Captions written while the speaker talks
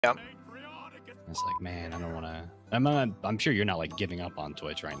Yeah. It's like, man, I don't want to. I'm sure you're not like giving up on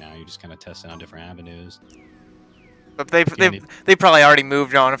Twitch right now. You're just kind of testing out different avenues. But they probably already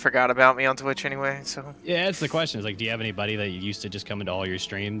moved on and forgot about me on Twitch anyway. So yeah, that's the question. Is like, do you have anybody that you used to just come into all your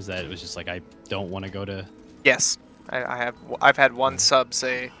streams that was just like, I don't want to go to? Yes, I have. I've had one sub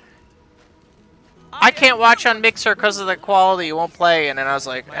say, I can't watch on Mixer because of the quality, it won't play. And then I was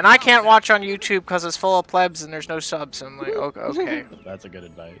like, and I can't watch on YouTube because it's full of plebs and there's no subs. And I'm like, okay. That's a good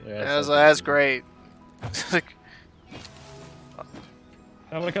advice. Yeah, that's great. Like,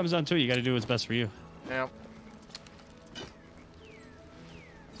 when it comes down to it, you got to do what's best for you. Yeah.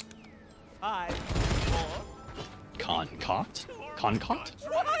 5, 4. Concoct?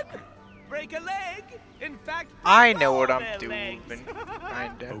 Break a leg. In fact, I know what I'm doing.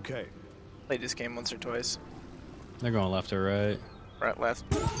 Kinda. Okay. Played this game once or twice. They're going left or right? Right, left.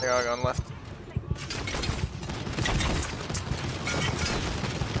 They're all going left.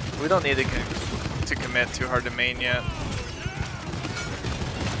 We don't need to commit too hard to main yet.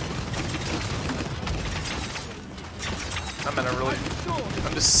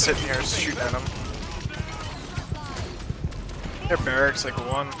 I'm just sitting here shooting at them. Their barracks like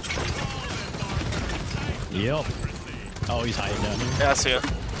one. Yep. Oh, he's hiding down here. Yeah, I see it.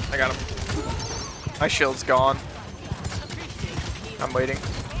 I got him. My shield's gone. I'm waiting.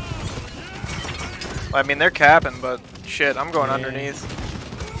 I mean, they're capping, but shit, I'm going underneath.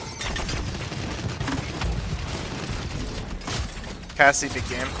 Cassie, big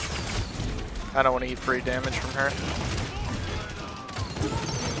game. I don't want to eat free damage from her.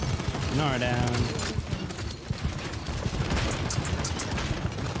 Nara down.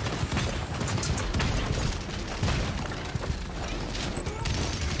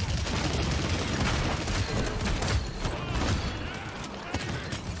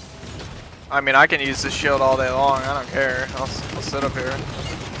 I mean, I can use this shield all day long. I don't care. I'll sit up here.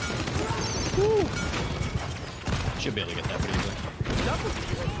 Woo. Should be able to get that pretty easily.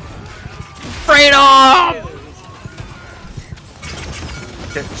 Freedom!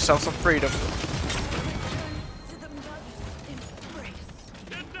 Get yourself some freedom.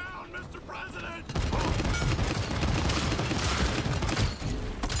 Get down, Mr. President!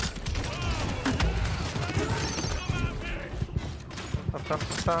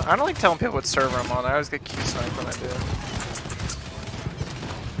 I don't like telling people what server I'm on. I always get Q sniped when I do.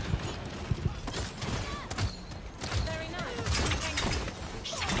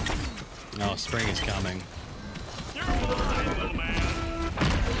 No, spring is coming.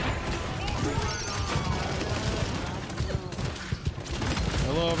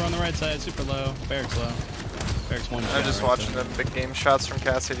 Hello, over on the right side, super low. Barracks low. Barracks one. I'm just watching the big game shots from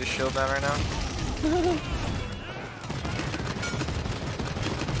Cassie to shield down right now.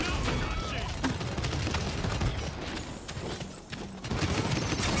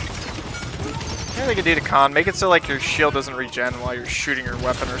 Yeah, they could do to con. Make it so like your shield doesn't regen while you're shooting your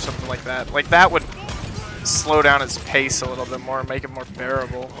weapon or something like that. Like that would slow down its pace a little bit more, make it more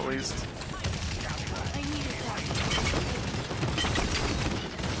bearable at least.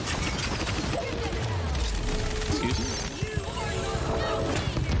 Excuse me?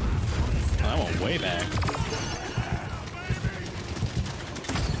 Oh, that went way back.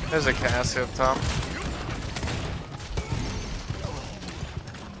 There's a Cassie up top.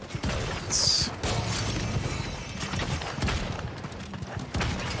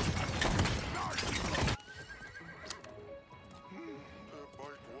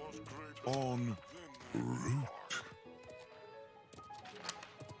 En route.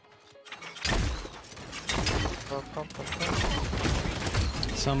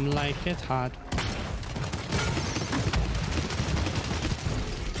 Some like it hot.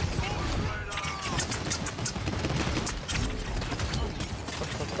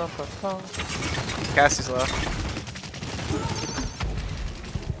 Cassie's left.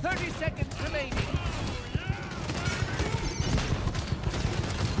 30 seconds remaining.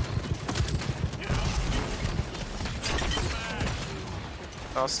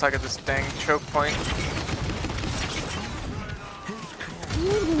 I was stuck at this dang choke point.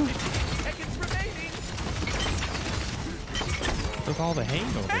 Seconds remaining. Took all the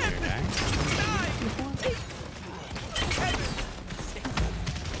hangover here, guys. 9, 8, 7, 6,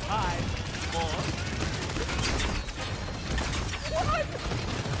 5, 4, 1.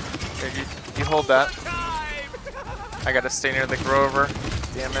 Here, you hold that. I gotta stay near the Grover.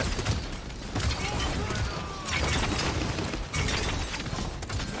 Damn it.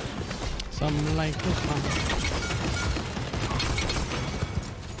 Some like it hot.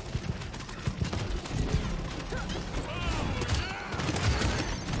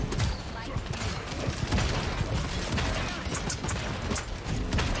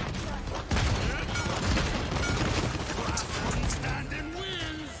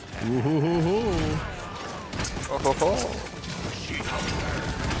 Ooh. Oh ho ho.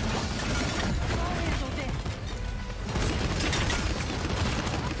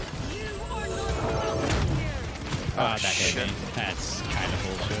 Oh, that shit. hit me. That's kind of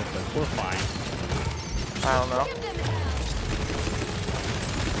bullshit, but we're fine. I don't know.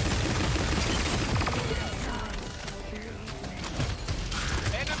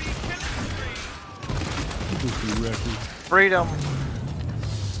 Enemy killing spree. Freedom.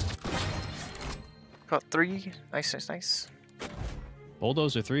 Got 3. Nice, nice, nice.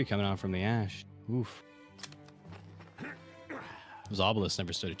 Bulldozer 3 coming out from the ash. Oof. Those obelisks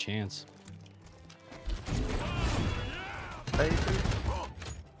never stood a chance. Baby.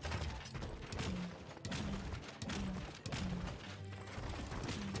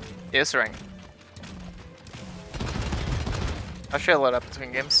 Yes, ring. I should let up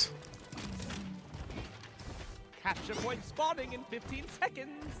between games. Capture point spawning in 15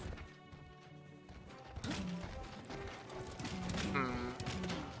 seconds.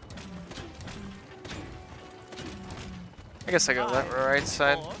 I guess I go left or right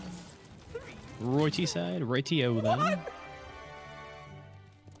side. 4, 3. Righty side, righty-o then. What?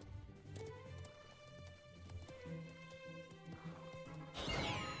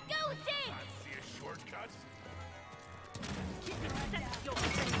 See a shortcut?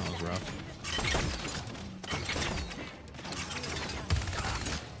 That was rough.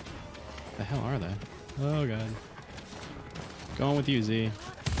 The hell are they? Oh god. Going with you, Z.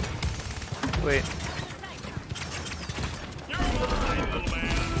 Wait.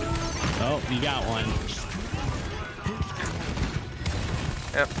 Oh, you got one.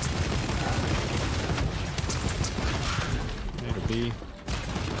 Yep. A to B.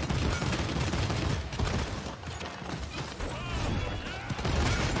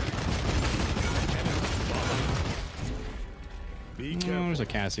 Be Oh, careful. there's a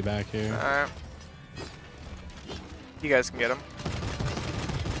Cassie back here. Alright. You guys can get him.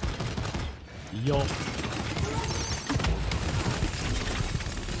 Yo.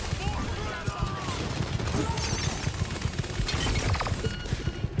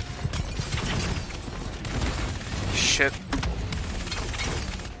 Shit.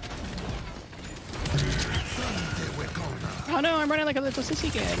 Oh no, I'm running like a little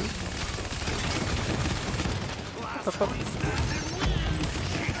sissy kid.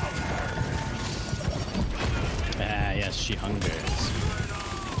 Ah, yes, she hungers.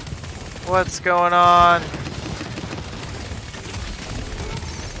 What's going on? 3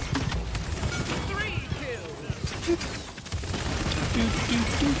 kills.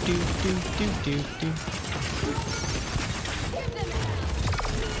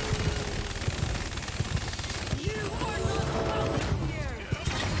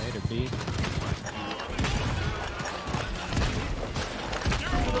 Later, B.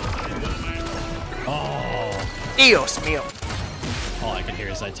 Oh, Dios mío. all I can hear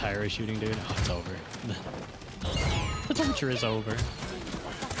is that Tyra shooting, dude. Oh, it's over. The torture is over.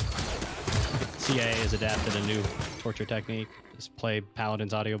 CA has adapted a new torture technique. Just play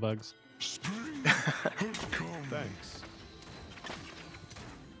Paladin's audio bugs. Thanks.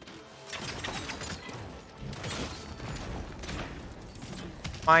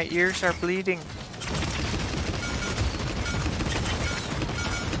 My ears are bleeding.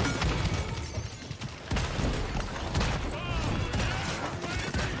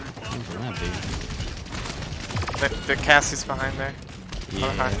 What's that, dude? The Cassie's behind there. Yeah.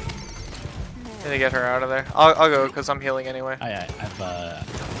 Okay. Need to get her out of there. I'll go because I'm healing anyway. I've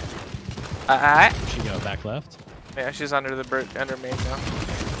she go back left? Yeah, she's under the under me now.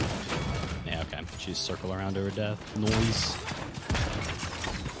 Yeah, okay. She's circle around to her death. Noise.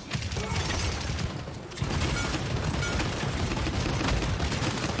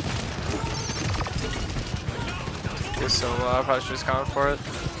 Just so I probably should just come for it.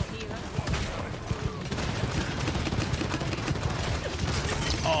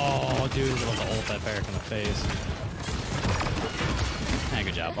 Oh, dude, I was about to ult that Barrack in the face. Hey,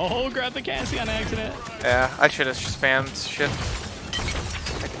 good job. Oh, grab the Cassie on accident. Yeah, I should have spammed shit.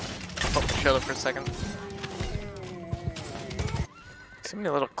 Oh, shut up for a second. So many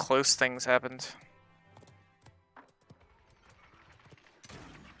little close things happened.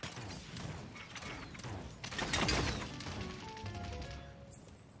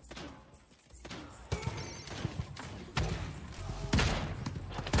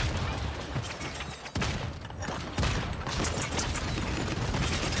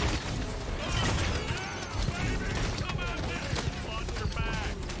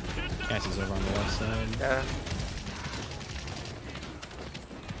 Cassie's over on the left side. Yeah.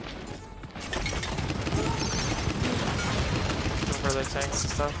 Further tanks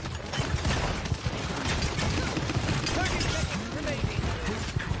and stuff.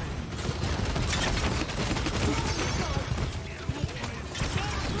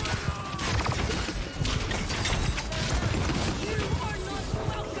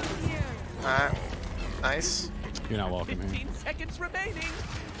 Nice. You're not welcome here. 15 seconds remaining.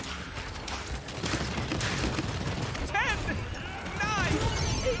 10, 9,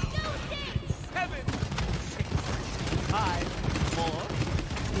 8, 7, 6, 5,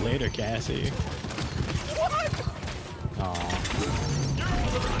 4. Later, Cassie. What? Aw.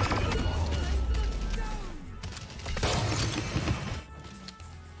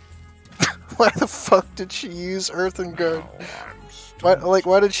 Why the fuck did she use Earthen Guard?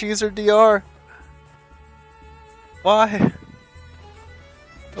 Why did she use her DR? Why?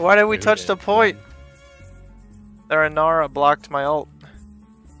 Why did we touch the point? Their Inara blocked my ult.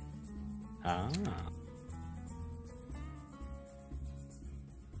 Ah.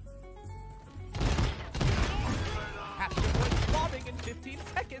 Capture point spawning in 15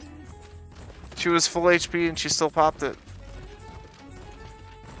 seconds. She was full HP and she still popped it.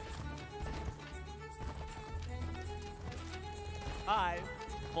 Five,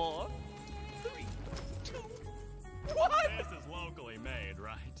 4, 3, 2, 1. This is locally made,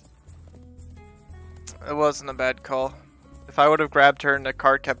 right? It wasn't a bad call. If I would have grabbed her and the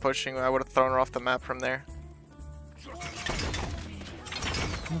cart kept pushing, I would have thrown her off the map from there.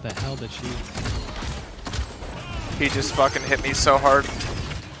 What the hell did she? He just fucking hit me so hard.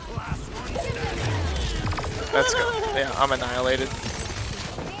 Let's go. Yeah, I'm annihilated.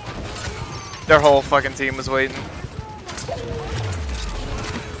 Their whole fucking team was waiting.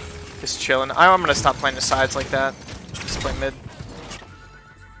 Just chilling. I'm gonna stop playing the sides like that. Just play mid.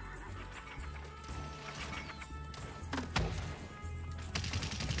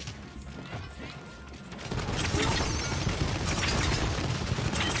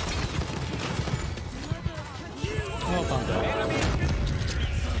 Oh, I'm dead.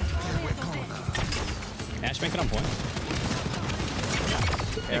 Ash, make it on point.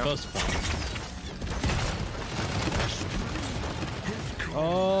 Hey, Yeah. close to point.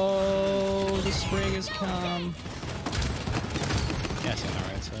 Oh, the spring has come. Yeah, it's on the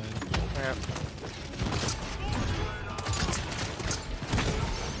right side. Yeah.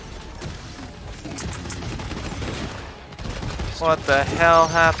 What the hell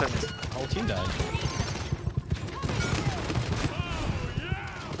happened? Whole team died.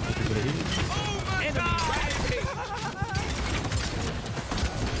 Everybody here? Enemy rampage.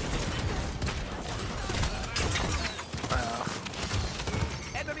 Wow.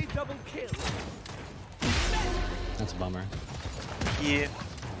 Enemy double kill. That's a bummer. Yeah.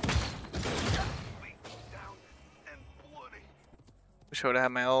 Wish I would have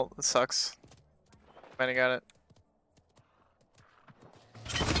had my ult. It sucks. Finally got it.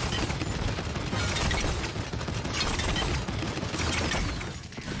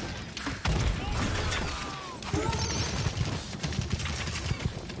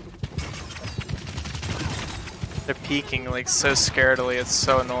 They're peeking like so scaredly, it's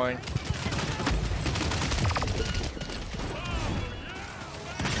so annoying.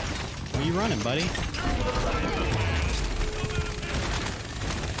 Where you running, buddy?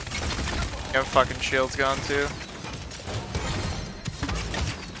 Your fucking shield's gone too.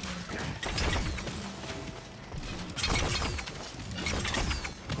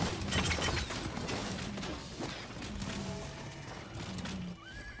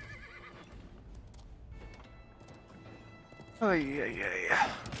 Oh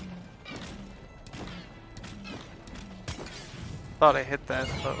yeah. Thought I hit that,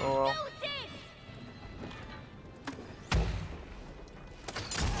 but oh well.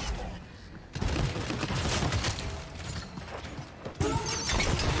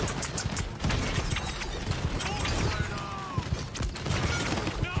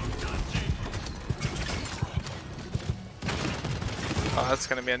 Oh, that's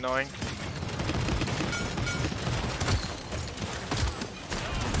gonna be annoying.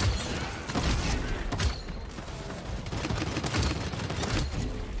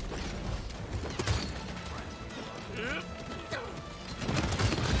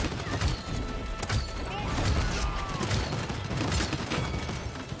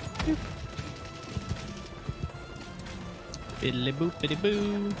 Biddly boop, biddy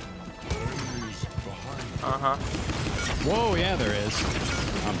boo. Uh-huh. Whoa, yeah, there is.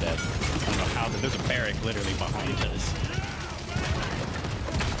 I'm dead. I don't know how. There's a barrack literally behind us.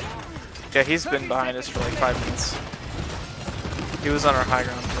 Yeah, he's been behind us for like 5 minutes. He was on our high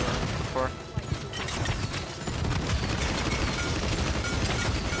ground before.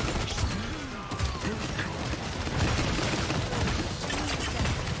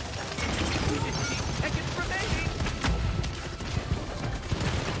 Seconds remaining.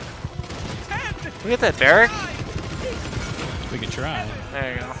 10, We get that barrack? We could try.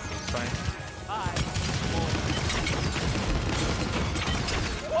 There you go. It's fine. 5,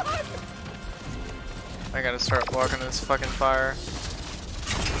 4. What? I gotta start blocking this fucking fire.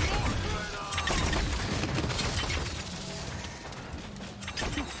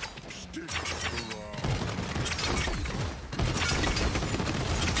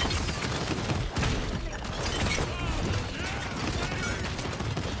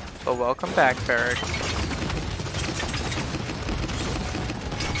 Well, welcome back, Barrick.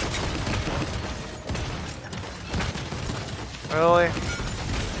 Really?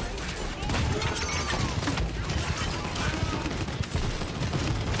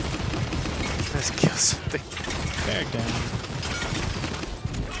 Let's kill something. Barrick down.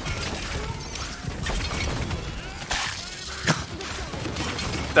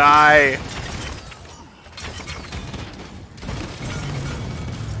 Die!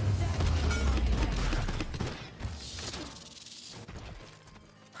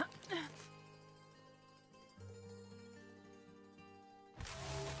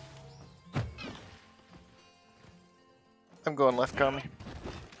 I'm going left, Kami.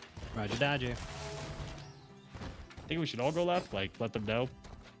 Roger, Dodger. Think we should all go left? Like, let them know?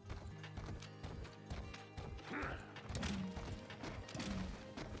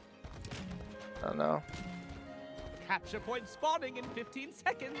 Oh no. Capture point spawning in 15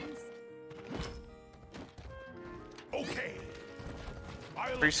 seconds. Okay.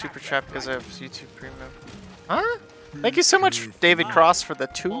 Free super chat because I have YouTube Premium. Huh? Thank you so much, David Cross, for the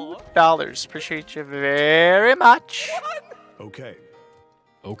 $2. Appreciate you very much. Okay.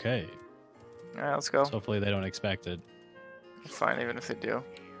 Okay. Alright, let's go. So hopefully they don't expect it. Fine, even if they do.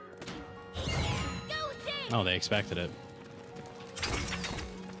 Oh, they expected it.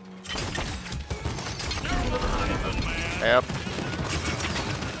 Yep.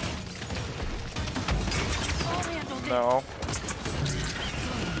 No.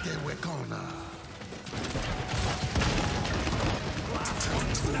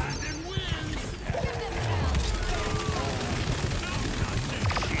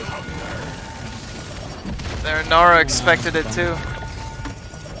 There, Nara expected it too.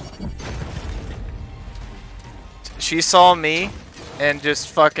 She saw me and just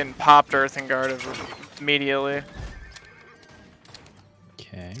fucking popped Earthen Guard immediately.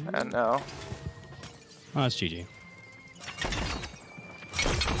 Okay. I know. Oh, it's GG.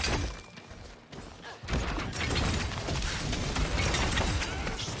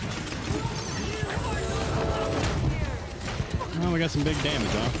 Oh, we got some big damage,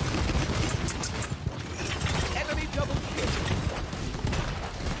 huh? Enemy double kill.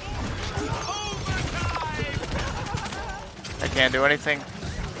 I can't do anything.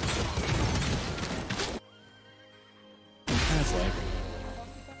 That's like...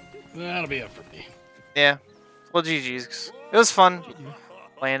 That'll be it for me. Yeah. Well, GG's. It was fun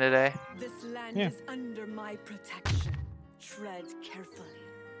playing today. This land Yeah. is under my protection. Tread carefully.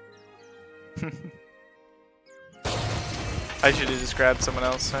 I should have just grabbed someone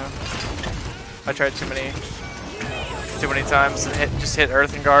else now. I tried too many times and just hit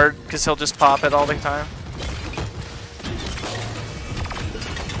Earthen Guard because he'll just pop it all the time.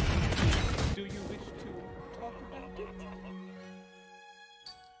 Do you wish to talk about it?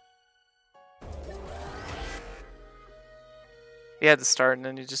 He had to start and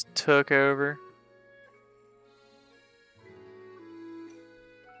then he just took over.